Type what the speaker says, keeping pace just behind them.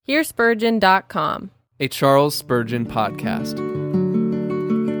HearSpurgeon.com, a Charles Spurgeon podcast.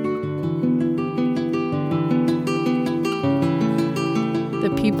 The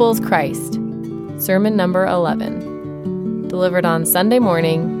People's Christ, Sermon number 11, delivered on Sunday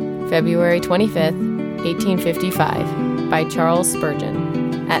morning, February 25th, 1855, by Charles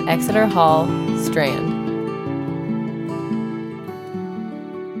Spurgeon, at Exeter Hall, Strand.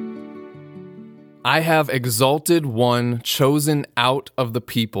 I have exalted one chosen out of the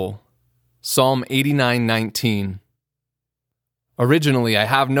people. Psalm 89:19. Originally, I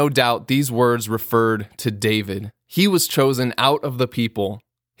have no doubt these words referred to David. He was chosen out of the people.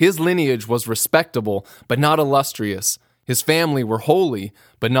 His lineage was respectable, but not illustrious. His family were holy,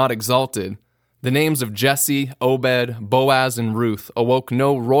 but not exalted. The names of Jesse, Obed, Boaz, and Ruth awoke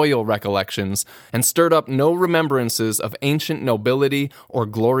no royal recollections and stirred up no remembrances of ancient nobility or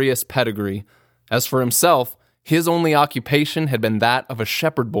glorious pedigree. As for himself, his only occupation had been that of a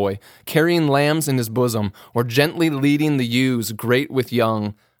shepherd boy, carrying lambs in his bosom, or gently leading the ewes great with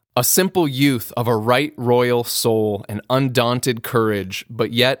young. A simple youth of a right royal soul and undaunted courage,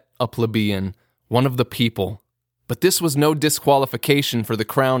 but yet a plebeian, one of the people. But this was no disqualification for the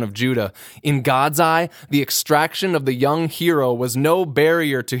crown of Judah. In God's eye, the extraction of the young hero was no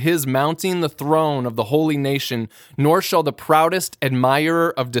barrier to his mounting the throne of the holy nation, nor shall the proudest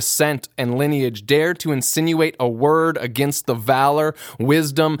admirer of descent and lineage dare to insinuate a word against the valor,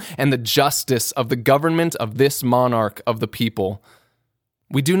 wisdom, and the justice of the government of this monarch of the people.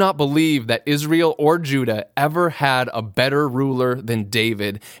 We do not believe that Israel or Judah ever had a better ruler than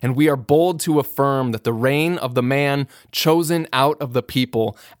David, and we are bold to affirm that the reign of the man chosen out of the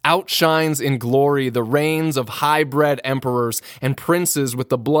people outshines in glory the reigns of high-bred emperors and princes with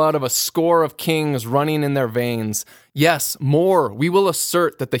the blood of a score of kings running in their veins. Yes, more, we will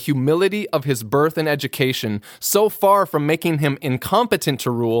assert that the humility of his birth and education, so far from making him incompetent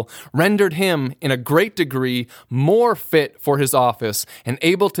to rule, rendered him, in a great degree, more fit for his office and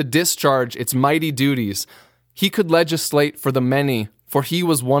able to discharge its mighty duties. He could legislate for the many, for he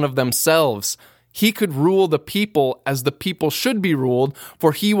was one of themselves. He could rule the people as the people should be ruled,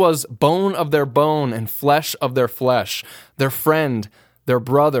 for he was bone of their bone and flesh of their flesh, their friend, their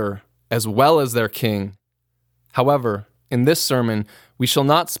brother, as well as their king. However, in this sermon, we shall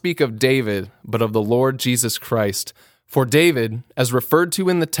not speak of David, but of the Lord Jesus Christ. For David, as referred to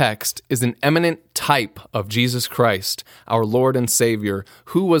in the text, is an eminent type of Jesus Christ, our Lord and Savior,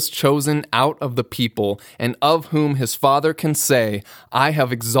 who was chosen out of the people, and of whom his Father can say, I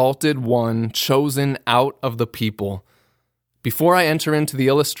have exalted one chosen out of the people. Before I enter into the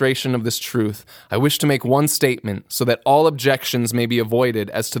illustration of this truth, I wish to make one statement so that all objections may be avoided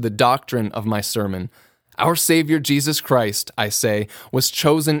as to the doctrine of my sermon. Our Savior Jesus Christ, I say, was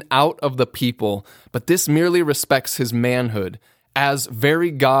chosen out of the people, but this merely respects his manhood. As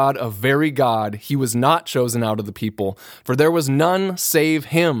very God of very God, he was not chosen out of the people, for there was none save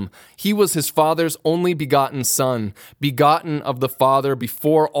him. He was his Father's only begotten Son, begotten of the Father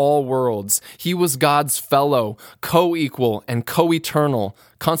before all worlds. He was God's fellow, co-equal, and co-eternal.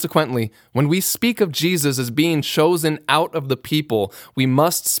 Consequently, when we speak of Jesus as being chosen out of the people, we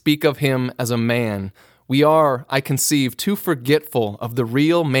must speak of him as a man. We are, I conceive, too forgetful of the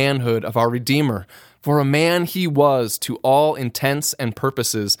real manhood of our Redeemer. For a man he was to all intents and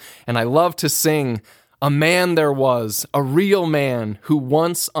purposes, and I love to sing, a man there was, a real man, who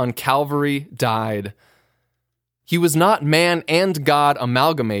once on Calvary died. He was not man and God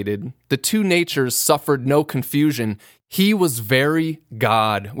amalgamated. The two natures suffered no confusion. He was very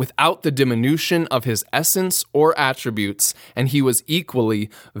God, without the diminution of his essence or attributes, and he was equally,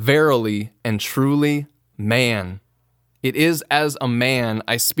 verily, and truly man. It is as a man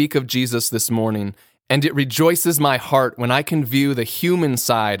I speak of Jesus this morning, and it rejoices my heart when I can view the human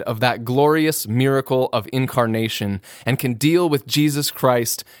side of that glorious miracle of incarnation and can deal with Jesus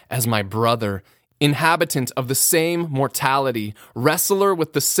Christ as my brother, inhabitant of the same mortality, wrestler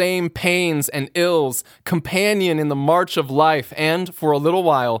with the same pains and ills, companion in the march of life, and, for a little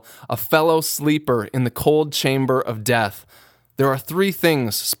while, a fellow sleeper in the cold chamber of death. There are three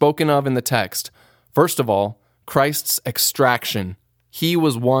things spoken of in the text. First of all, Christ's extraction. He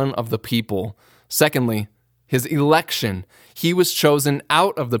was one of the people. Secondly, his election. He was chosen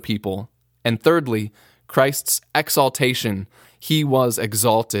out of the people. And thirdly, Christ's exaltation. He was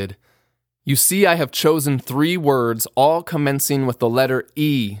exalted. You see, I have chosen three words, all commencing with the letter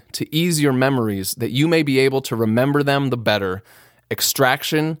E, to ease your memories, that you may be able to remember them the better.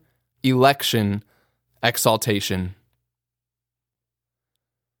 Extraction, election, exaltation.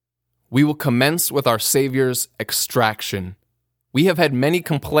 We will commence with our Savior's extraction. We have had many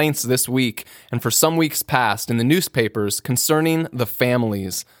complaints this week and for some weeks past in the newspapers concerning the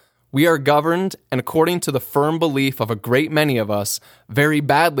families. We are governed, and according to the firm belief of a great many of us, very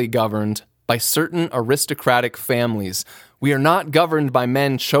badly governed by certain aristocratic families. We are not governed by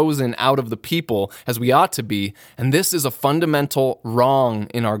men chosen out of the people as we ought to be, and this is a fundamental wrong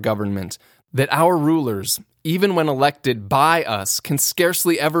in our government, that our rulers, even when elected by us, can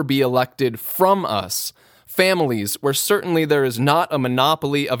scarcely ever be elected from us. Families, where certainly there is not a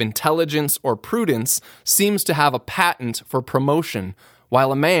monopoly of intelligence or prudence, seems to have a patent for promotion,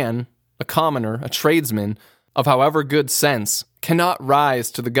 while a man, a commoner, a tradesman, of however good sense, cannot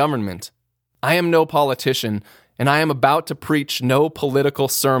rise to the government. I am no politician, and I am about to preach no political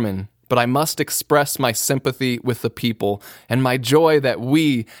sermon, but I must express my sympathy with the people and my joy that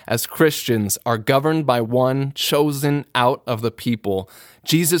we, as Christians, are governed by one chosen out of the people.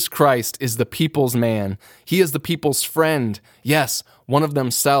 Jesus Christ is the people's man. He is the people's friend, yes, one of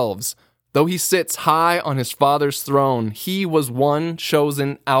themselves. Though he sits high on his Father's throne, he was one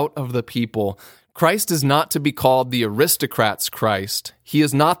chosen out of the people. Christ is not to be called the aristocrat's Christ. He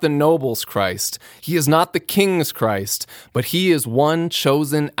is not the noble's Christ. He is not the king's Christ, but he is one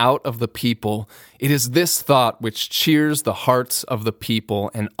chosen out of the people. It is this thought which cheers the hearts of the people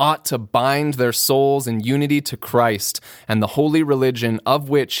and ought to bind their souls in unity to Christ and the holy religion of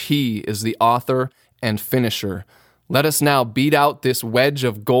which he is the author and finisher. Let us now beat out this wedge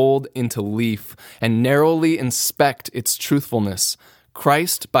of gold into leaf and narrowly inspect its truthfulness.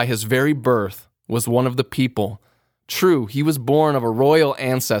 Christ, by his very birth, was one of the people. True, he was born of a royal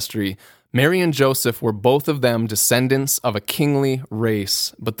ancestry. Mary and Joseph were both of them descendants of a kingly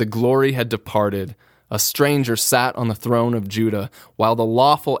race, but the glory had departed. A stranger sat on the throne of Judah, while the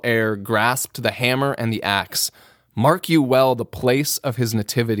lawful heir grasped the hammer and the axe. Mark you well the place of his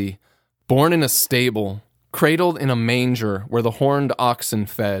nativity. Born in a stable, cradled in a manger where the horned oxen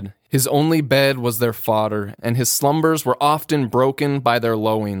fed. His only bed was their fodder, and his slumbers were often broken by their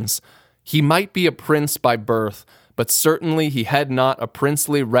lowings. He might be a prince by birth, but certainly he had not a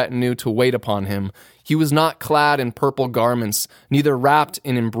princely retinue to wait upon him. He was not clad in purple garments, neither wrapped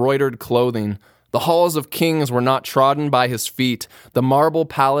in embroidered clothing. The halls of kings were not trodden by his feet. The marble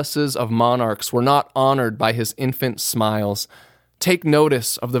palaces of monarchs were not honored by his infant smiles. Take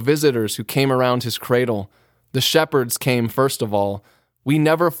notice of the visitors who came around his cradle. The shepherds came first of all. We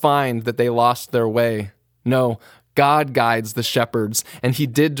never find that they lost their way. No, God guides the shepherds, and he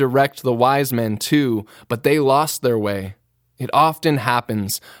did direct the wise men too, but they lost their way. It often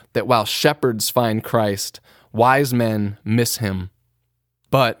happens that while shepherds find Christ, wise men miss him.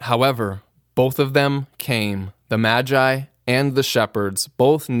 But, however, both of them came, the Magi and the shepherds,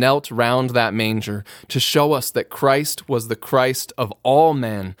 both knelt round that manger to show us that Christ was the Christ of all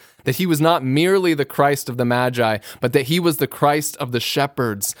men, that he was not merely the Christ of the Magi, but that he was the Christ of the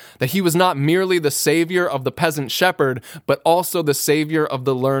shepherds, that he was not merely the Savior of the peasant shepherd, but also the Savior of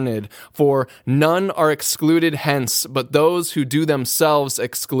the learned. For none are excluded hence, but those who do themselves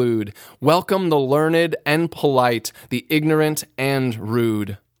exclude. Welcome the learned and polite, the ignorant and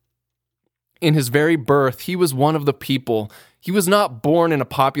rude. In his very birth, he was one of the people. He was not born in a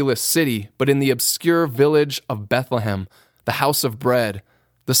populous city, but in the obscure village of Bethlehem, the house of bread.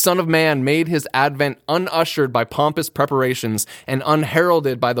 The Son of Man made his advent unushered by pompous preparations and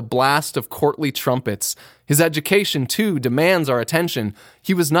unheralded by the blast of courtly trumpets. His education, too, demands our attention.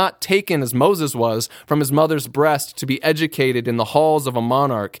 He was not taken, as Moses was, from his mother's breast to be educated in the halls of a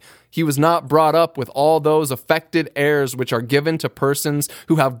monarch. He was not brought up with all those affected airs which are given to persons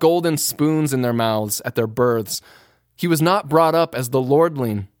who have golden spoons in their mouths at their births. He was not brought up as the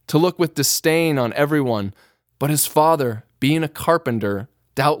lordling, to look with disdain on everyone, but his father, being a carpenter,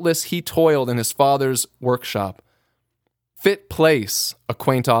 doubtless he toiled in his father's workshop. Fit place, a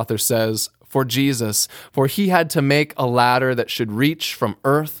quaint author says, for Jesus, for he had to make a ladder that should reach from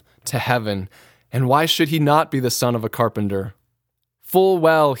earth to heaven. And why should he not be the son of a carpenter? Full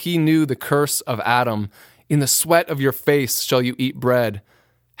well he knew the curse of Adam. In the sweat of your face shall you eat bread.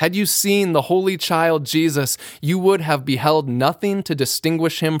 Had you seen the holy child Jesus, you would have beheld nothing to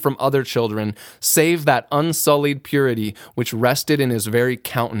distinguish him from other children, save that unsullied purity which rested in his very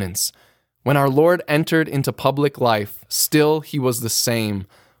countenance. When our Lord entered into public life, still he was the same.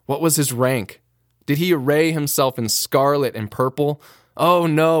 What was his rank? Did he array himself in scarlet and purple? Oh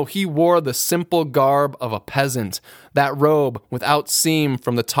no, he wore the simple garb of a peasant, that robe without seam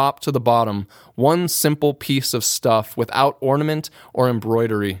from the top to the bottom, one simple piece of stuff without ornament or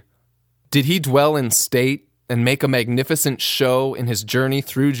embroidery. Did he dwell in state and make a magnificent show in his journey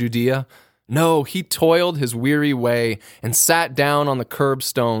through Judea? No, he toiled his weary way and sat down on the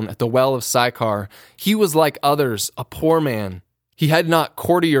curbstone at the well of Sychar. He was like others, a poor man. He had not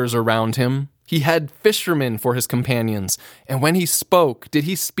courtiers around him. He had fishermen for his companions. And when he spoke, did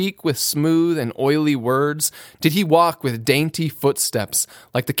he speak with smooth and oily words? Did he walk with dainty footsteps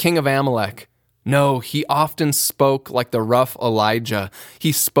like the king of Amalek? No, he often spoke like the rough Elijah.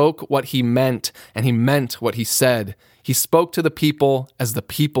 He spoke what he meant, and he meant what he said. He spoke to the people as the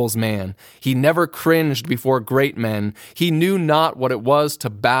people's man. He never cringed before great men. He knew not what it was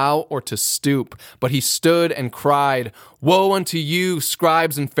to bow or to stoop, but he stood and cried, "Woe unto you,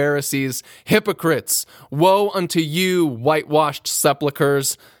 scribes and Pharisees, hypocrites! Woe unto you, whitewashed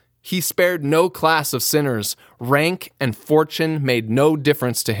sepulchres!" He spared no class of sinners. Rank and fortune made no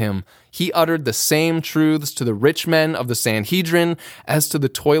difference to him. He uttered the same truths to the rich men of the Sanhedrin as to the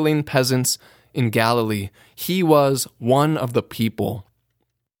toiling peasants in Galilee. He was one of the people.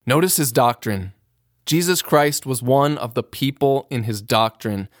 Notice his doctrine. Jesus Christ was one of the people in his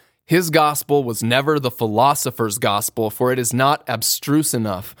doctrine. His gospel was never the philosopher's gospel, for it is not abstruse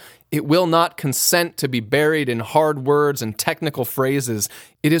enough. It will not consent to be buried in hard words and technical phrases.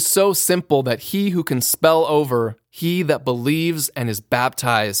 It is so simple that he who can spell over, "He that believes and is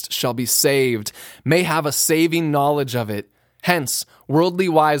baptized shall be saved," may have a saving knowledge of it. Hence, worldly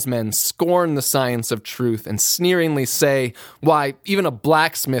wise men scorn the science of truth and sneeringly say, "Why, even a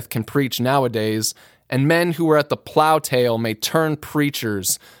blacksmith can preach nowadays," and men who are at the plow-tail may turn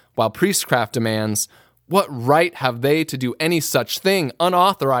preachers, while priestcraft demands, "What right have they to do any such thing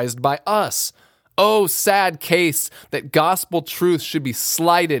unauthorized by us?" Oh, sad case that gospel truth should be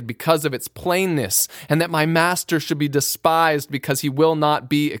slighted because of its plainness, and that my master should be despised because he will not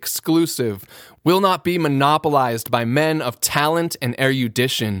be exclusive, will not be monopolized by men of talent and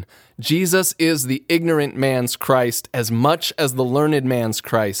erudition. Jesus is the ignorant man's Christ as much as the learned man's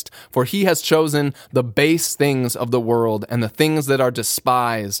Christ, for he has chosen the base things of the world and the things that are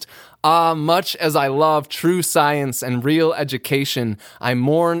despised. Ah, much as I love true science and real education, I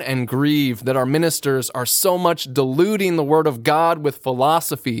mourn and grieve that our ministers are so much diluting the word of God with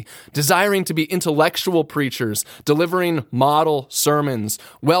philosophy, desiring to be intellectual preachers, delivering model sermons,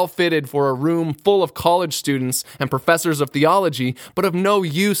 well fitted for a room full of college students and professors of theology, but of no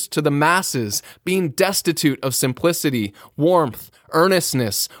use to the masses, being destitute of simplicity, warmth,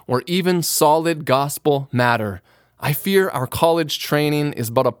 earnestness, or even solid gospel matter. I fear our college training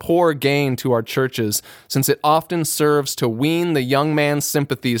is but a poor gain to our churches, since it often serves to wean the young man's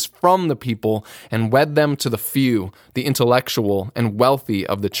sympathies from the people and wed them to the few, the intellectual and wealthy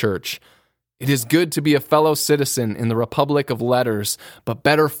of the church. It is good to be a fellow citizen in the republic of letters, but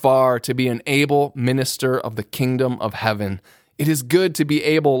better far to be an able minister of the kingdom of heaven. It is good to be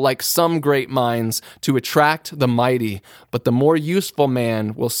able, like some great minds, to attract the mighty, but the more useful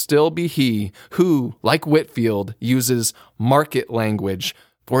man will still be he who, like Whitefield, uses market language,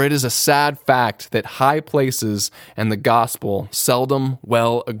 for it is a sad fact that high places and the gospel seldom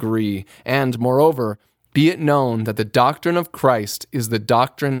well agree, and, moreover, be it known that the doctrine of Christ is the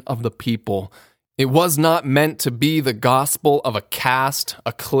doctrine of the people. It was not meant to be the gospel of a caste,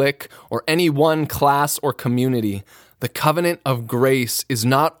 a clique, or any one class or community. The covenant of grace is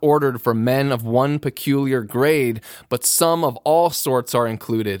not ordered for men of one peculiar grade, but some of all sorts are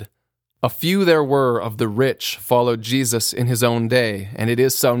included. A few there were of the rich followed Jesus in his own day, and it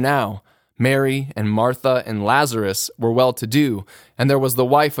is so now. Mary and Martha and Lazarus were well-to-do, and there was the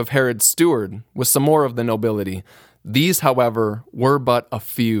wife of Herod's steward, with some more of the nobility. These, however, were but a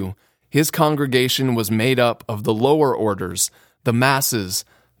few. His congregation was made up of the lower orders, the masses,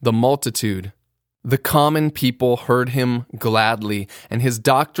 the multitude. The common people heard him gladly, and his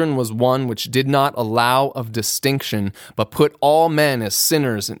doctrine was one which did not allow of distinction, but put all men as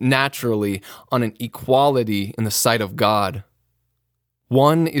sinners naturally on an equality in the sight of God.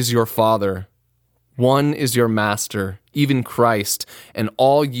 One is your Father, one is your Master, even Christ, and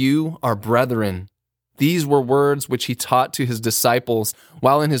all you are brethren. These were words which he taught to his disciples,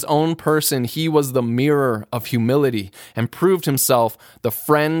 while in his own person he was the mirror of humility, and proved himself the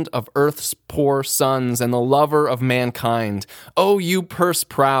friend of earth's poor sons and the lover of mankind. O you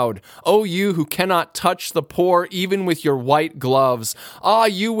purse-proud! O you who cannot touch the poor even with your white gloves! Ah,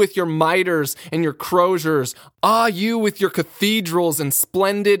 you with your mitres and your croziers! Ah, you with your cathedrals and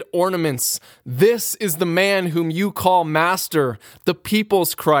splendid ornaments! This is the man whom you call Master, the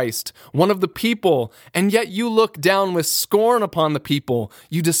people's Christ, one of the people, and yet you look down with scorn upon the people.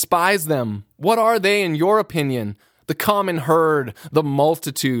 You despise them. What are they in your opinion? The common herd, the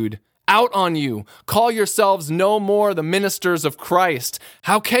multitude. Out on you! Call yourselves no more the ministers of Christ.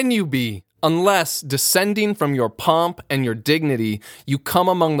 How can you be? Unless, descending from your pomp and your dignity, you come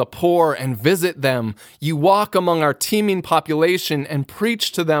among the poor and visit them, you walk among our teeming population and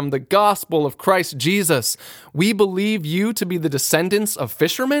preach to them the gospel of Christ Jesus, we believe you to be the descendants of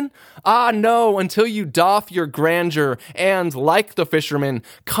fishermen? Ah, no, until you doff your grandeur and, like the fishermen,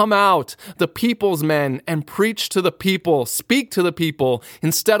 come out, the people's men, and preach to the people, speak to the people,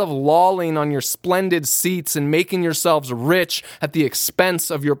 instead of lolling on your splendid seats and making yourselves rich at the expense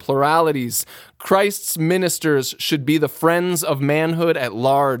of your pluralities. Christ's ministers should be the friends of manhood at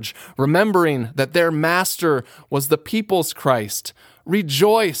large, remembering that their master was the people's Christ.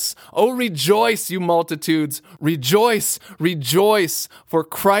 Rejoice, oh rejoice, you multitudes, rejoice, rejoice, for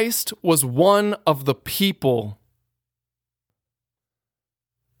Christ was one of the people.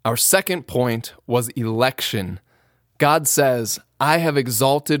 Our second point was election. God says, I have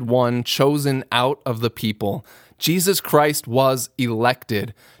exalted one chosen out of the people. Jesus Christ was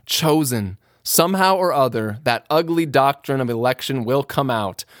elected, chosen. Somehow or other, that ugly doctrine of election will come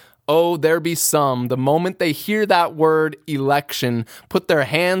out. Oh, there be some, the moment they hear that word election, put their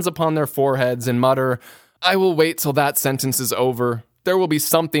hands upon their foreheads and mutter, I will wait till that sentence is over. There will be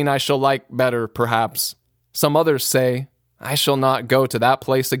something I shall like better, perhaps. Some others say, I shall not go to that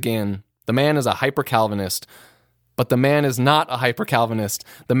place again. The man is a hyper-Calvinist. But the man is not a hyper-Calvinist.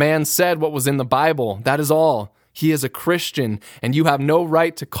 The man said what was in the Bible. That is all. He is a Christian, and you have no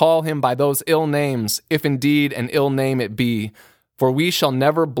right to call him by those ill names, if indeed an ill name it be. For we shall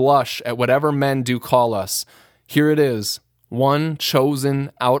never blush at whatever men do call us. Here it is, one chosen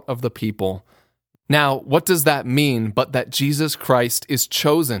out of the people. Now, what does that mean but that Jesus Christ is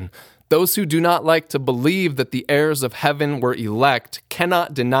chosen? Those who do not like to believe that the heirs of heaven were elect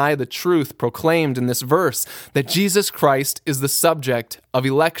cannot deny the truth proclaimed in this verse, that Jesus Christ is the subject of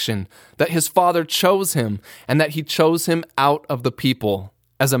election, that his Father chose him, and that he chose him out of the people.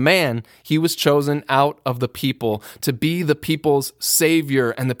 As a man, he was chosen out of the people to be the people's Savior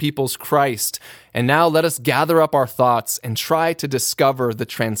and the people's Christ. And now let us gather up our thoughts and try to discover the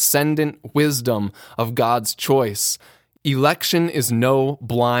transcendent wisdom of God's choice. Election is no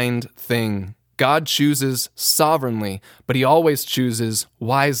blind thing. God chooses sovereignly, but he always chooses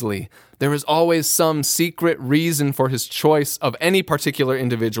wisely. There is always some secret reason for his choice of any particular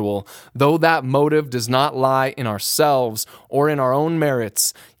individual, though that motive does not lie in ourselves or in our own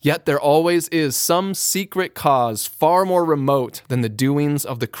merits, yet there always is some secret cause far more remote than the doings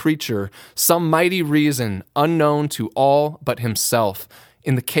of the creature, some mighty reason unknown to all but himself.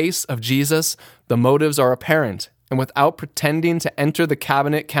 In the case of Jesus, the motives are apparent, and without pretending to enter the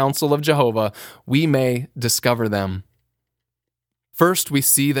cabinet council of Jehovah, we may discover them. First, we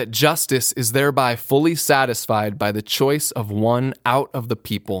see that justice is thereby fully satisfied by the choice of one out of the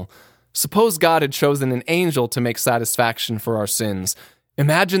people. Suppose God had chosen an angel to make satisfaction for our sins.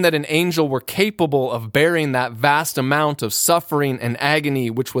 Imagine that an angel were capable of bearing that vast amount of suffering and agony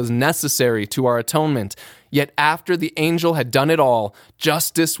which was necessary to our atonement. Yet after the angel had done it all,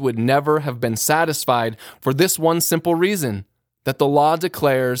 justice would never have been satisfied for this one simple reason, that the law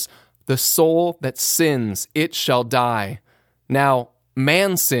declares, the soul that sins, it shall die. Now,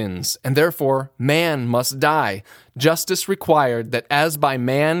 man sins, and therefore man must die. Justice required that as by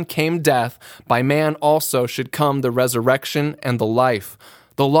man came death, by man also should come the resurrection and the life.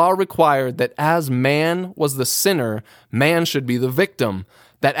 The law required that as man was the sinner, man should be the victim.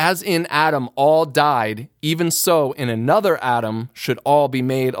 That as in Adam all died, even so in another Adam should all be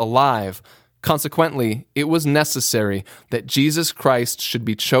made alive. Consequently, it was necessary that Jesus Christ should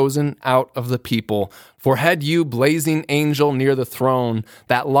be chosen out of the people. For had you, blazing angel near the throne,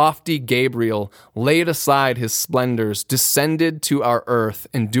 that lofty Gabriel, laid aside his splendors, descended to our earth,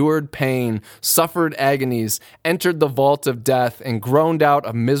 endured pain, suffered agonies, entered the vault of death, and groaned out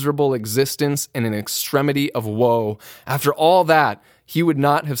a miserable existence in an extremity of woe, after all that, he would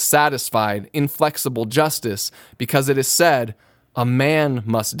not have satisfied inflexible justice, because it is said, a man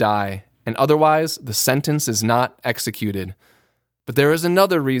must die, and otherwise the sentence is not executed. But there is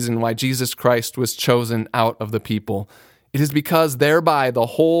another reason why Jesus Christ was chosen out of the people. It is because thereby the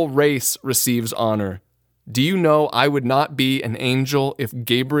whole race receives honor. Do you know I would not be an angel if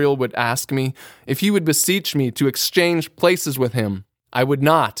Gabriel would ask me, if he would beseech me to exchange places with him? I would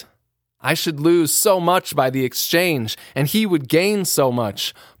not. I should lose so much by the exchange, and he would gain so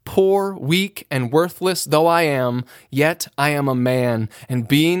much. Poor, weak, and worthless though I am, yet I am a man, and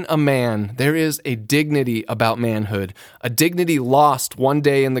being a man, there is a dignity about manhood, a dignity lost one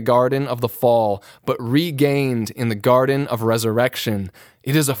day in the garden of the fall, but regained in the garden of resurrection.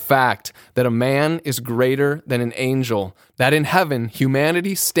 It is a fact that a man is greater than an angel, that in heaven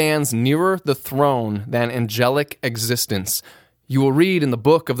humanity stands nearer the throne than angelic existence. You will read in the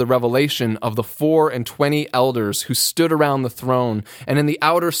book of the Revelation of the 24 elders who stood around the throne, and in the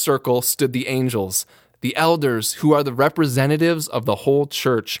outer circle stood the angels. The elders, who are the representatives of the whole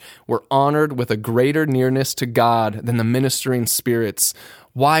church, were honored with a greater nearness to God than the ministering spirits.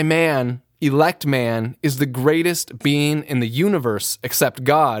 Why man, elect man, is the greatest being in the universe except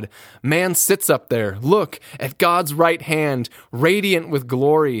God. Man sits up there. Look at God's right hand, radiant with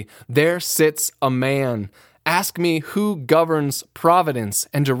glory. There sits a man. Ask me who governs providence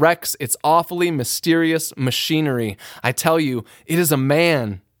and directs its awfully mysterious machinery. I tell you, it is a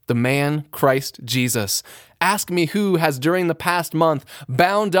man, the man Christ Jesus. Ask me who has during the past month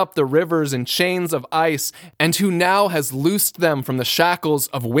bound up the rivers in chains of ice, and who now has loosed them from the shackles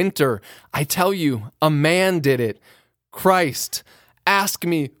of winter. I tell you, a man did it, Christ. Ask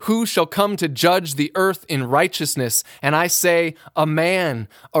me who shall come to judge the earth in righteousness, and I say, a man,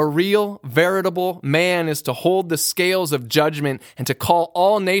 a real, veritable man is to hold the scales of judgment and to call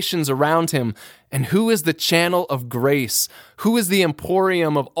all nations around him. And who is the channel of grace? Who is the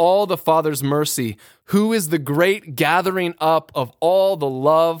emporium of all the Father's mercy? Who is the great gathering up of all the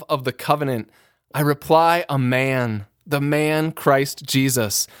love of the covenant? I reply, a man, the man Christ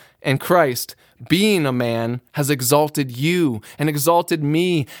Jesus. And Christ, being a man, has exalted you and exalted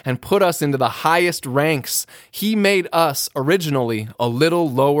me and put us into the highest ranks. He made us originally a little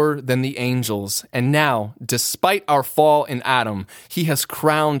lower than the angels. And now, despite our fall in Adam, he has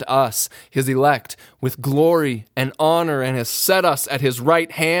crowned us, his elect, with glory and honor, and has set us at his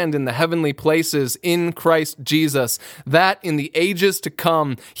right hand in the heavenly places in Christ Jesus, that in the ages to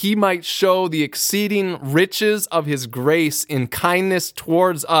come he might show the exceeding riches of his grace in kindness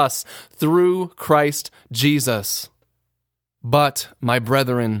towards us through Christ Jesus. But, my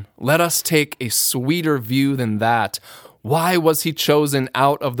brethren, let us take a sweeter view than that. Why was he chosen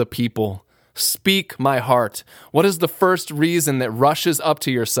out of the people? Speak, my heart. What is the first reason that rushes up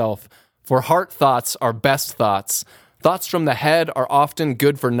to yourself? For heart thoughts are best thoughts. Thoughts from the head are often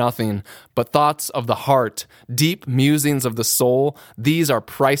good for nothing, but thoughts of the heart, deep musings of the soul, these are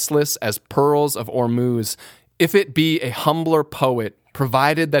priceless as pearls of Ormuz. If it be a humbler poet,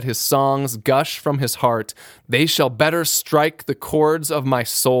 provided that his songs gush from his heart, they shall better strike the chords of my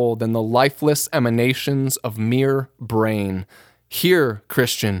soul than the lifeless emanations of mere brain. Here,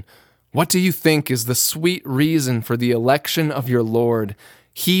 Christian, what do you think is the sweet reason for the election of your Lord,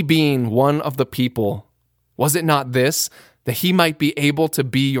 he being one of the people? Was it not this, that he might be able to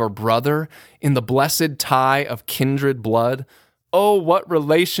be your brother in the blessed tie of kindred blood? Oh, what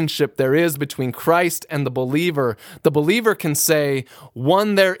relationship there is between Christ and the believer. The believer can say,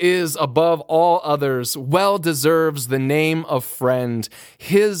 one there is above all others, well deserves the name of friend.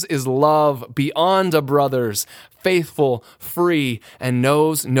 His is love beyond a brother's, faithful, free, and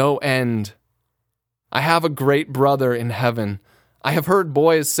knows no end. I have a great brother in heaven. I have heard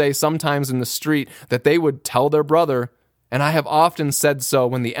boys say sometimes in the street that they would tell their brother, and I have often said so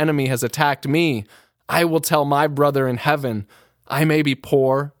when the enemy has attacked me. I will tell my brother in heaven. I may be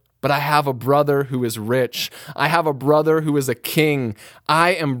poor, but I have a brother who is rich. I have a brother who is a king.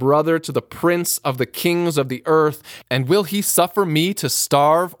 I am brother to the prince of the kings of the earth. And will he suffer me to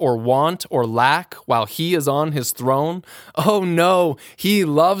starve or want or lack while he is on his throne? Oh no, he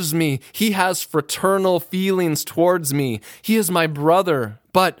loves me. He has fraternal feelings towards me. He is my brother.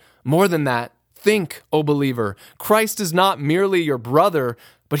 But more than that, think, O believer, Christ is not merely your brother,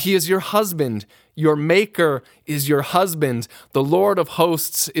 but he is your husband. Your Maker is your husband. The Lord of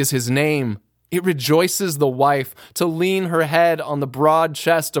hosts is his name. It rejoices the wife to lean her head on the broad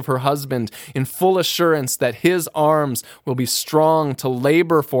chest of her husband in full assurance that his arms will be strong to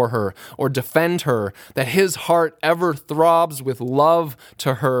labor for her or defend her, that his heart ever throbs with love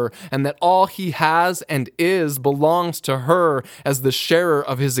to her, and that all he has and is belongs to her as the sharer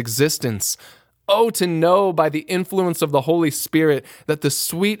of his existence. Oh, to know by the influence of the Holy Spirit that the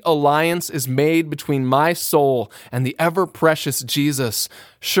sweet alliance is made between my soul and the ever-precious Jesus.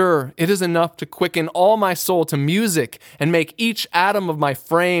 Sure, it is enough to quicken all my soul to music and make each atom of my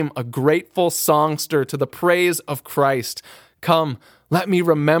frame a grateful songster to the praise of Christ. Come, let me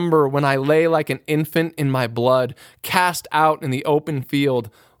remember when I lay like an infant in my blood, cast out in the open field.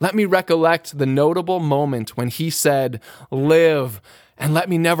 Let me recollect the notable moment when he said, "Live." And let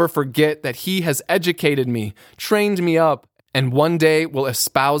me never forget that he has educated me, trained me up, and one day will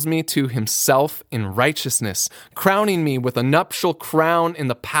espouse me to himself in righteousness, crowning me with a nuptial crown in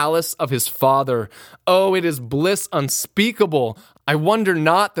the palace of his Father. Oh, it is bliss unspeakable. I wonder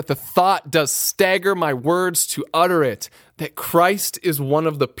not that the thought does stagger my words to utter it, that Christ is one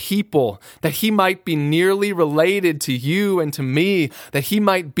of the people, that he might be nearly related to you and to me, that he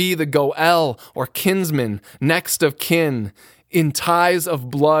might be the Goel, or kinsman, next of kin. In ties of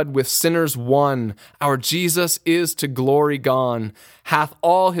blood with sinners one, our Jesus is to glory gone, hath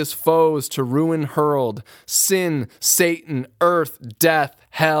all his foes to ruin hurled, sin, Satan, earth, death,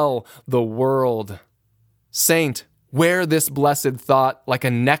 hell, the world. Saint, wear this blessed thought like a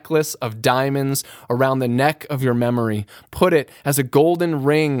necklace of diamonds around the neck of your memory. Put it as a golden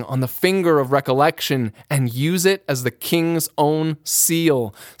ring on the finger of recollection and use it as the King's own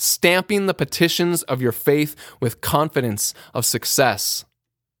seal, stamping the petitions of your faith with confidence of success.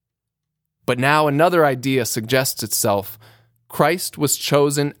 But now another idea suggests itself. Christ was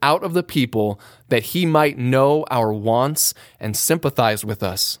chosen out of the people that he might know our wants and sympathize with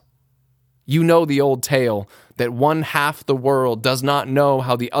us. You know the old tale that one half the world does not know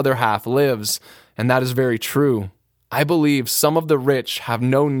how the other half lives, and that is very true. I believe some of the rich have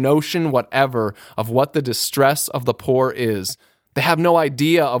no notion whatever of what the distress of the poor is. They have no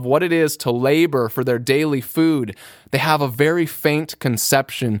idea of what it is to labor for their daily food. They have a very faint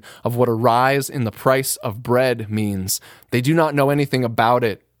conception of what a rise in the price of bread means. They do not know anything about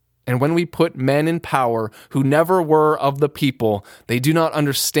it. And when we put men in power who never were of the people, they do not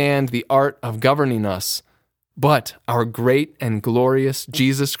understand the art of governing us. But our great and glorious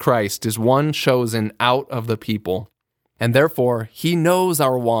Jesus Christ is one chosen out of the people. And therefore, he knows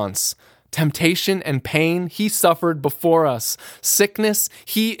our wants. Temptation and pain he suffered before us. Sickness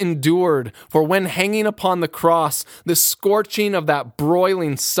he endured. For when hanging upon the cross, the scorching of that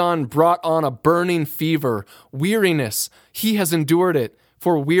broiling sun brought on a burning fever. Weariness, he has endured it.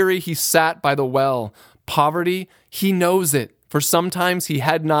 For weary he sat by the well. Poverty, he knows it. For sometimes he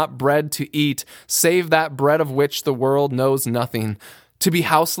had not bread to eat, save that bread of which the world knows nothing. To be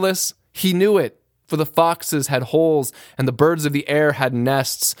houseless, he knew it. For the foxes had holes, and the birds of the air had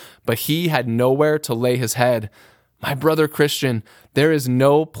nests, but he had nowhere to lay his head. My brother Christian, there is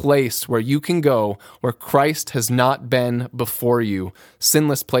no place where you can go where Christ has not been before you,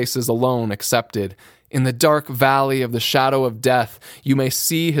 sinless places alone excepted. In the dark valley of the shadow of death, you may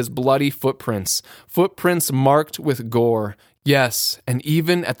see his bloody footprints, footprints marked with gore. Yes, and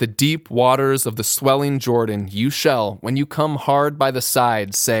even at the deep waters of the swelling Jordan, you shall, when you come hard by the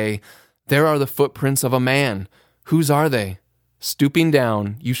side, say, "There are the footprints of a man. Whose are they?" Stooping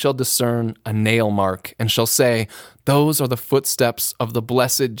down, you shall discern a nail mark, and shall say, "Those are the footsteps of the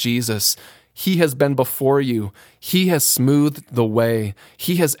blessed Jesus. He has been before you. He has smoothed the way.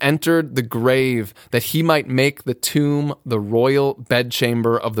 He has entered the grave that he might make the tomb the royal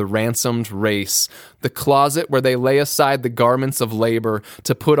bedchamber of the ransomed race, the closet where they lay aside the garments of labor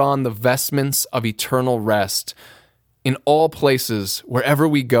to put on the vestments of eternal rest. In all places, wherever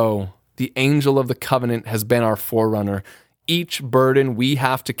we go, the angel of the covenant has been our forerunner. Each burden we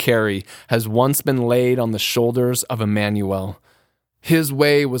have to carry has once been laid on the shoulders of Emmanuel. His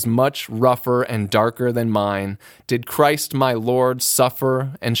way was much rougher and darker than mine. Did Christ my Lord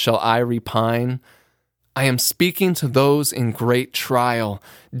suffer, and shall I repine? I am speaking to those in great trial.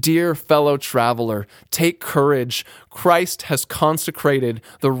 Dear fellow traveler, take courage. Christ has consecrated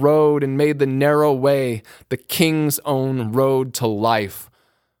the road and made the narrow way the King's own road to life.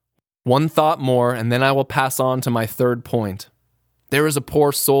 One thought more, and then I will pass on to my third point. There is a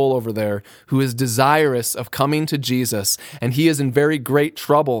poor soul over there who is desirous of coming to Jesus, and he is in very great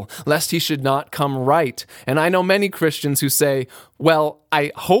trouble, lest he should not come right. And I know many Christians who say, "Well,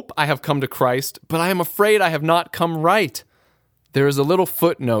 I hope I have come to Christ, but I am afraid I have not come right." There is a little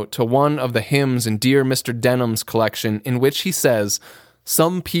footnote to one of the hymns in dear Mr. Denham's collection in which he says,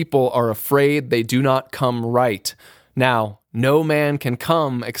 "Some people are afraid they do not come right. Now, no man can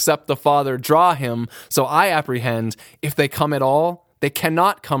come except the Father draw him, so I apprehend, if they come at all, they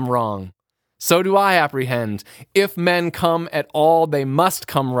cannot come wrong. So do I apprehend, if men come at all, they must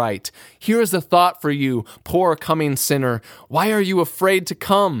come right. Here is a thought for you, poor coming sinner. Why are you afraid to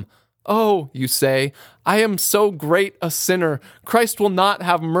come? Oh, you say, I am so great a sinner. Christ will not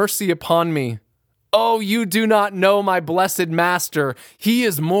have mercy upon me. Oh, you do not know my blessed Master. He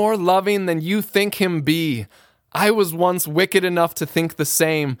is more loving than you think him be. I was once wicked enough to think the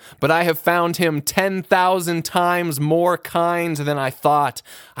same, but I have found him 10,000 times more kind than I thought.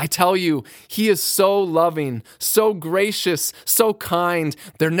 I tell you, he is so loving, so gracious, so kind.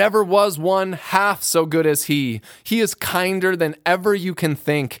 There never was one half so good as he. He is kinder than ever you can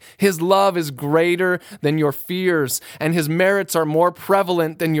think. His love is greater than your fears, and his merits are more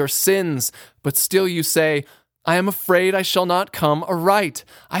prevalent than your sins. But still you say, I am afraid I shall not come aright.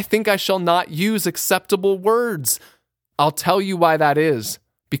 I think I shall not use acceptable words. I'll tell you why that is.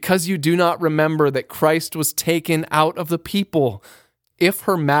 Because you do not remember that Christ was taken out of the people. if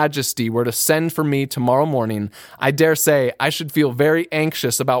Her Majesty were to send for me tomorrow morning, I dare say I should feel very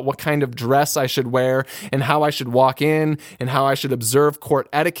anxious about what kind of dress I should wear and how I should walk in and how I should observe court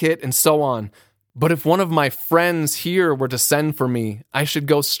etiquette and so on. But if one of my friends here were to send for me, I should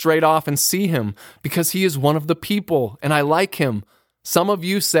go straight off and see him because he is one of the people and I like him. Some of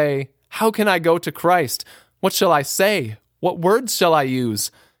you say, how can I go to Christ? What shall I say? What words shall I use?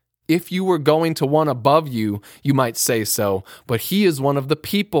 If you were going to one above you, you might say so, but he is one of the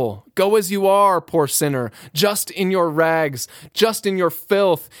people. Go as you are, poor sinner, just in your rags, just in your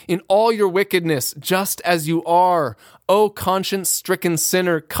filth, in all your wickedness, just as you are. O conscience-stricken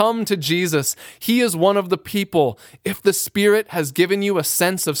sinner, come to Jesus. He is one of the people. If the Spirit has given you a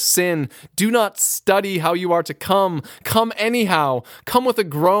sense of sin, do not study how you are to come. Come anyhow. Come with a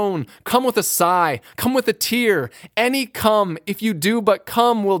groan. Come with a sigh. Come with a tear. Any come, if you do but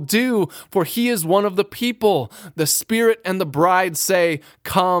come, will do, for he is one of the people. The Spirit and the bride say,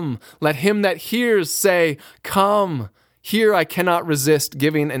 come. Let him that hears say, come. Here I cannot resist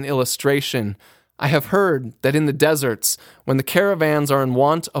giving an illustration. I have heard that in the deserts, when the caravans are in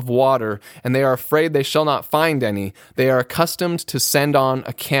want of water and they are afraid they shall not find any, they are accustomed to send on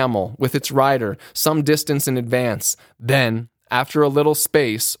a camel with its rider some distance in advance. Then, after a little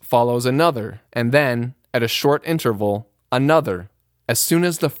space, follows another, and then, at a short interval, another. As soon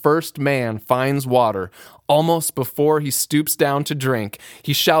as the first man finds water, almost before he stoops down to drink,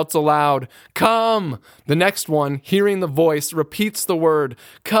 he shouts aloud, come! The next one, hearing the voice, repeats the word,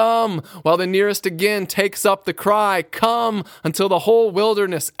 come, while the nearest again takes up the cry, come, until the whole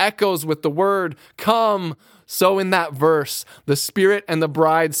wilderness echoes with the word, come. So in that verse, the Spirit and the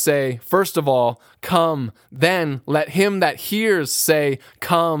bride say, first of all, come. Then let him that hears say,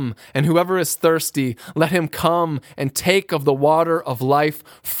 come. And whoever is thirsty, let him come and take of the water of life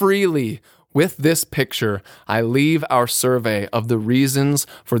freely. With this picture, I leave our survey of the reasons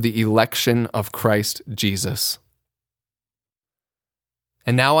for the election of Christ Jesus.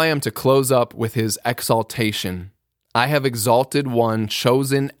 And now I am to close up with his exaltation. I have exalted one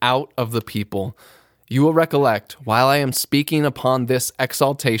chosen out of the people. You will recollect, while I am speaking upon this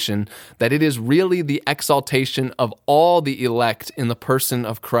exaltation, that it is really the exaltation of all the elect in the person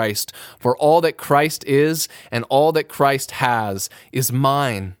of Christ. For all that Christ is and all that Christ has is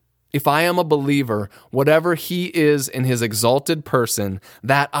mine. If I am a believer, whatever he is in his exalted person,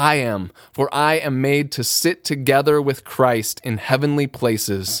 that I am, for I am made to sit together with Christ in heavenly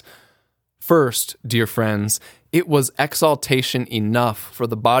places. First, dear friends, it was exaltation enough for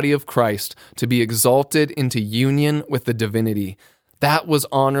the body of Christ to be exalted into union with the divinity. That was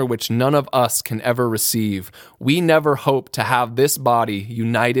honor which none of us can ever receive. We never hope to have this body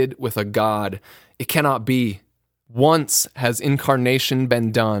united with a God. It cannot be. Once has incarnation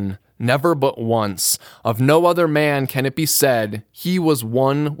been done, never but once. Of no other man can it be said, he was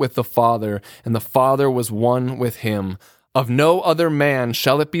one with the Father, and the Father was one with him. Of no other man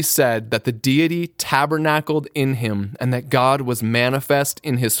shall it be said that the deity tabernacled in him, and that God was manifest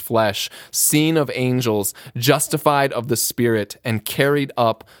in his flesh, seen of angels, justified of the Spirit, and carried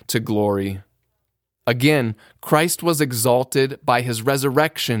up to glory. Again, Christ was exalted by his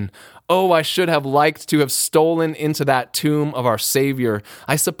resurrection. Oh, I should have liked to have stolen into that tomb of our Savior.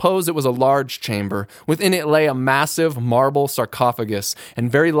 I suppose it was a large chamber. Within it lay a massive marble sarcophagus,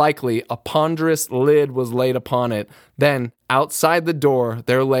 and very likely a ponderous lid was laid upon it. Then, outside the door,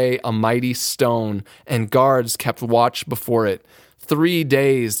 there lay a mighty stone, and guards kept watch before it. 3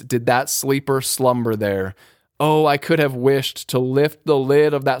 days did that sleeper slumber there. Oh, I could have wished to lift the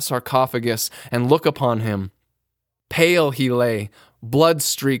lid of that sarcophagus and look upon him. Pale he lay. Blood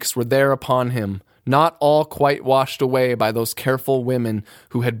streaks were there upon him, not all quite washed away by those careful women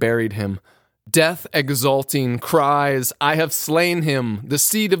who had buried him. Death exulting cries, I have slain him. The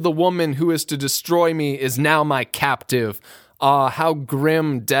seed of the woman who is to destroy me is now my captive. Ah, how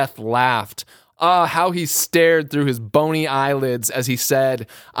grim death laughed. Ah, how he stared through his bony eyelids as he said,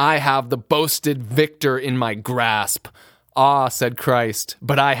 I have the boasted victor in my grasp. Ah, said Christ,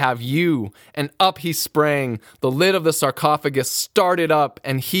 but I have you. And up he sprang. The lid of the sarcophagus started up,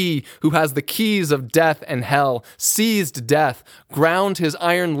 and he, who has the keys of death and hell, seized death, ground his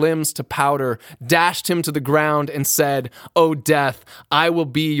iron limbs to powder, dashed him to the ground, and said, O death, I will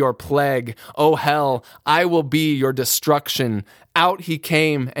be your plague. O hell, I will be your destruction. Out he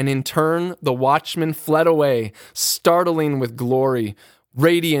came, and in turn the watchmen fled away, startling with glory.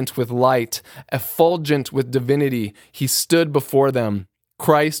 Radiant with light, effulgent with divinity, he stood before them.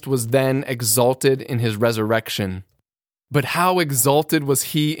 Christ was then exalted in his resurrection. But how exalted was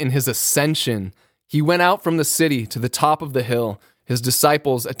he in his ascension? He went out from the city to the top of the hill, his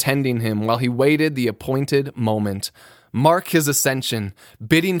disciples attending him while he waited the appointed moment. Mark his ascension.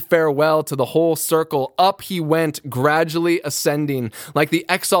 Bidding farewell to the whole circle, up he went, gradually ascending, like the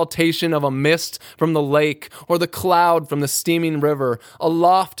exaltation of a mist from the lake, or the cloud from the steaming river.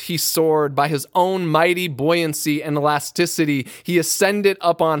 Aloft he soared, by his own mighty buoyancy and elasticity he ascended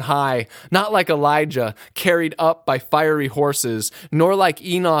up on high, not like Elijah, carried up by fiery horses, nor like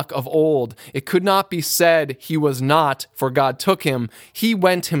Enoch of old. It could not be said he was not, for God took him. He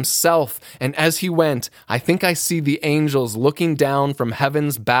went himself, and as he went, I think I see the angels looking down from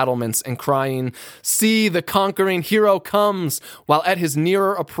heaven's battlements and crying, "See, the conquering hero comes!" While at his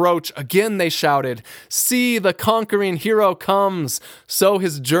nearer approach, again they shouted, "See, the conquering hero comes!" So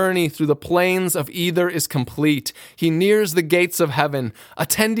his journey through the plains of either is complete. He nears the gates of heaven.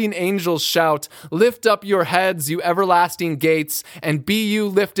 Attending angels shout, "Lift up your heads, you everlasting gates, and be you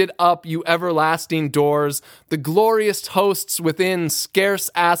lifted up, you everlasting doors." The glorious hosts within scarce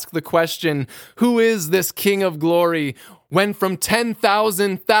ask the question, "Who is this King of glory?" When from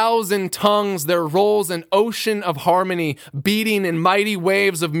 10,000 tongues there rolls an ocean of harmony, beating in mighty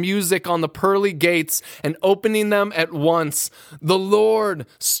waves of music on the pearly gates and opening them at once. The Lord,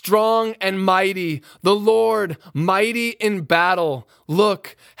 strong and mighty, the Lord, mighty in battle.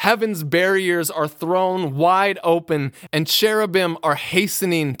 Look, heaven's barriers are thrown wide open, and cherubim are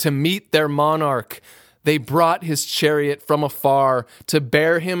hastening to meet their monarch. They brought his chariot from afar to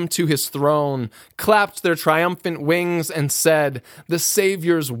bear him to his throne, clapped their triumphant wings and said, "The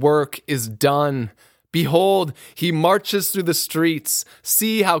Savior's work is done." Behold, he marches through the streets.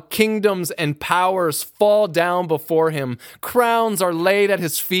 See how kingdoms and powers fall down before him. Crowns are laid at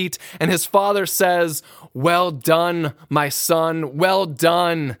his feet, and his Father says, "Well done, my son, well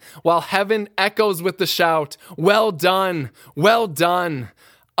done," while heaven echoes with the shout, "Well done, well done."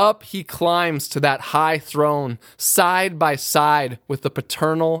 Up he climbs to that high throne, side by side with the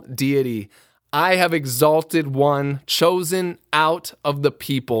paternal deity. I have exalted one, chosen out of the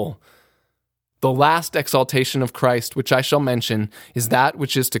people. The last exaltation of Christ, which I shall mention, is that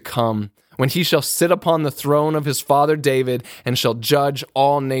which is to come, when he shall sit upon the throne of his father David and shall judge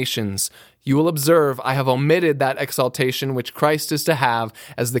all nations. You will observe I have omitted that exaltation which Christ is to have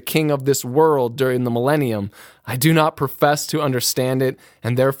as the king of this world during the millennium. I do not profess to understand it,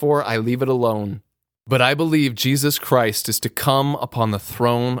 and therefore I leave it alone. But I believe Jesus Christ is to come upon the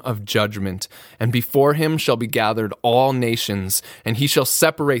throne of judgment, and before him shall be gathered all nations, and he shall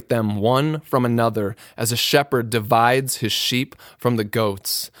separate them one from another, as a shepherd divides his sheep from the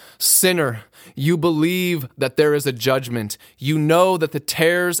goats. Sinner, you believe that there is a judgment. You know that the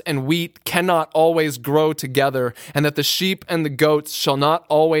tares and wheat cannot always grow together, and that the sheep and the goats shall not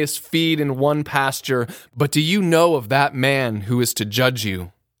always feed in one pasture. But do you know of that man who is to judge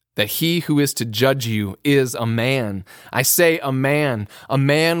you? That he who is to judge you is a man. I say a man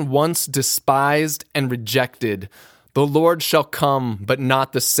once despised and rejected. The Lord shall come, but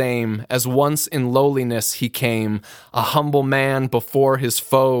not the same, as once in lowliness he came, a humble man before his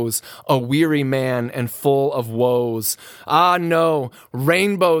foes, a weary man and full of woes. Ah, no,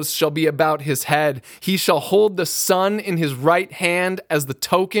 rainbows shall be about his head. He shall hold the sun in his right hand as the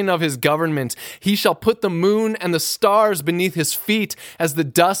token of his government. He shall put the moon and the stars beneath his feet as the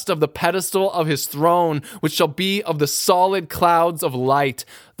dust of the pedestal of his throne, which shall be of the solid clouds of light.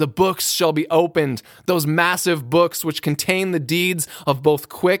 The books shall be opened, those massive books which contain the deeds of both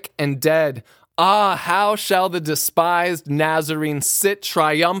quick and dead. Ah, how shall the despised Nazarene sit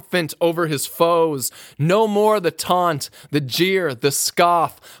triumphant over his foes? No more the taunt, the jeer, the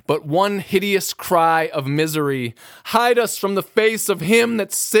scoff, but one hideous cry of misery. Hide us from the face of him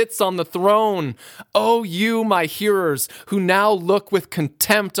that sits on the throne. O you, my hearers, who now look with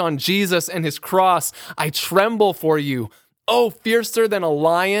contempt on Jesus and his cross, I tremble for you. Oh, fiercer than a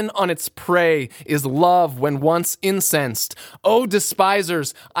lion on its prey is love when once incensed. Oh,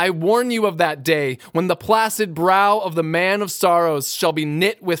 despisers, I warn you of that day when the placid brow of the man of sorrows shall be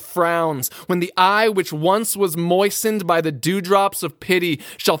knit with frowns, when the eye which once was moistened by the dewdrops of pity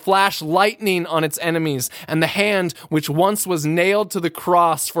shall flash lightning on its enemies, and the hand which once was nailed to the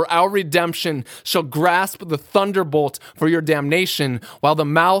cross for our redemption shall grasp the thunderbolt for your damnation, while the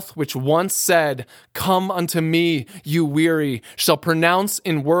mouth which once said, "Come unto me, you weary," shall pronounce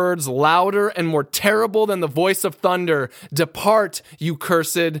in words louder and more terrible than the voice of thunder, "Depart, you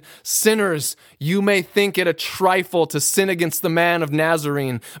cursed." Sinners, you may think it a trifle to sin against the man of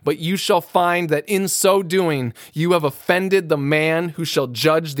Nazarene, but you shall find that in so doing, you have offended the man who shall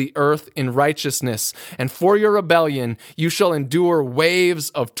judge the earth in righteousness. And for your rebellion, you shall endure waves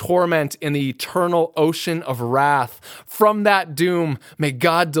of torment in the eternal ocean of wrath. From that doom, may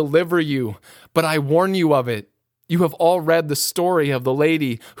God deliver you. But I warn you of it. You have all read the story of the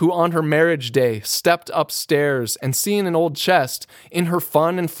lady who on her marriage day stepped upstairs and seeing an old chest, in her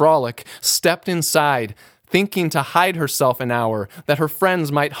fun and frolic, stepped inside, thinking to hide herself an hour that her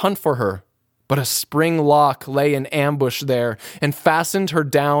friends might hunt for her. But a spring lock lay in ambush there and fastened her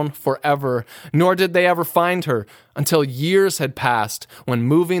down forever, nor did they ever find her until years had passed, when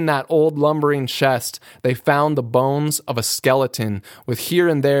moving that old lumbering chest, they found the bones of a skeleton with here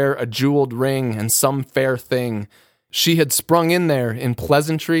and there a jeweled ring and some fair thing. She had sprung in there in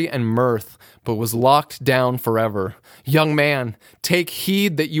pleasantry and mirth, but was locked down forever. Young man, take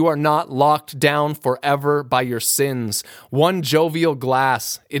heed that you are not locked down forever by your sins. One jovial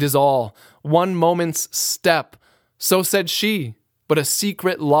glass, it is all. One moment's step, so said she. But a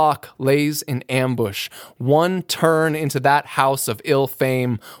secret lock lays in ambush. One turn into that house of ill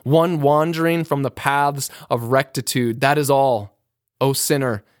fame. One wandering from the paths of rectitude. That is all. O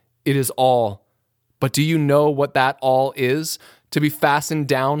sinner, it is all. But do you know what that all is? To be fastened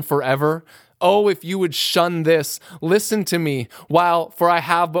down forever? Oh, if you would shun this, listen to me, while, for I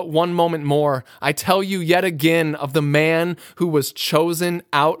have but one moment more, I tell you yet again of the man who was chosen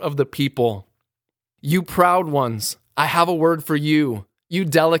out of the people. You proud ones, I have a word for you. You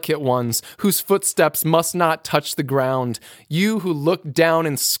delicate ones, whose footsteps must not touch the ground. You who look down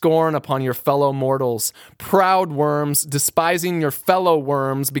in scorn upon your fellow mortals. Proud worms, despising your fellow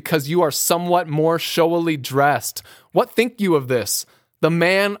worms because you are somewhat more showily dressed. What think you of this? The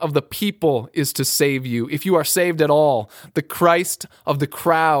man of the people is to save you, if you are saved at all. The Christ of the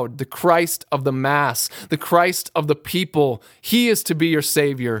crowd, the Christ of the mass, the Christ of the people. He is to be your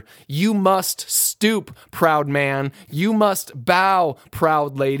Savior. You must stoop, proud man. You must bow,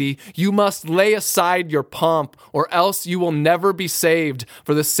 proud lady. You must lay aside your pomp, or else you will never be saved.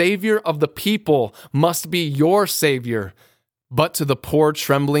 For the Savior of the people must be your Savior. But to the poor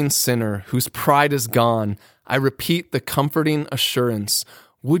trembling sinner whose pride is gone, I repeat the comforting assurance.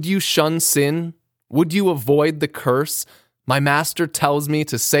 Would you shun sin? Would you avoid the curse? My master tells me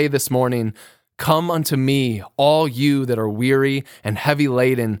to say this morning, come unto me, all you that are weary and heavy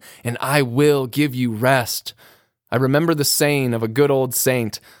laden, and I will give you rest. I remember the saying of a good old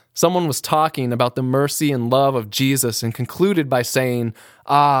saint. Someone was talking about the mercy and love of Jesus and concluded by saying,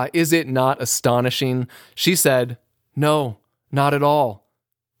 ah, is it not astonishing? She said, no, not at all.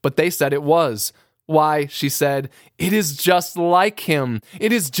 But they said it was. Why, she said, it is just like him.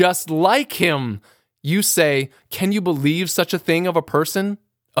 It is just like him. You say, can you believe such a thing of a person?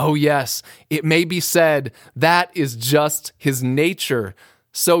 Oh yes, it may be said, that is just his nature.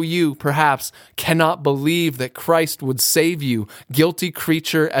 So you, perhaps, cannot believe that Christ would save you, guilty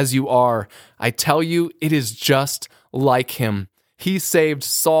creature as you are. I tell you, it is just like him. He saved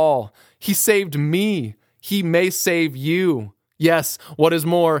Saul. He saved me. He may save you. Yes, what is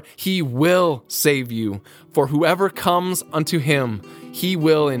more, he will save you. For whoever comes unto him, he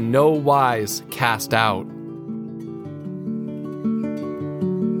will in no wise cast out.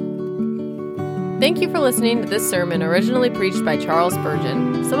 Thank you for listening to this sermon originally preached by Charles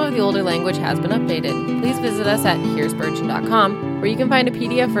Spurgeon. Some of the older language has been updated. Please visit us at hearspurgeon.com, where you can find a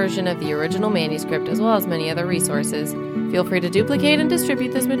PDF version of the original manuscript as well as many other resources. Feel free to duplicate and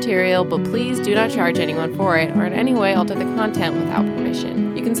distribute this material, but please do not charge anyone for it or in any way alter the content without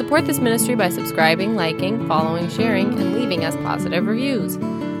permission. You can support this ministry by subscribing, liking, following, sharing, and leaving us positive reviews.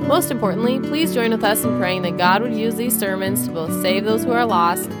 Most importantly, please join with us in praying that God would use these sermons to both save those who are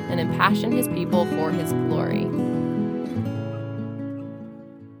lost and impassion his people for his glory.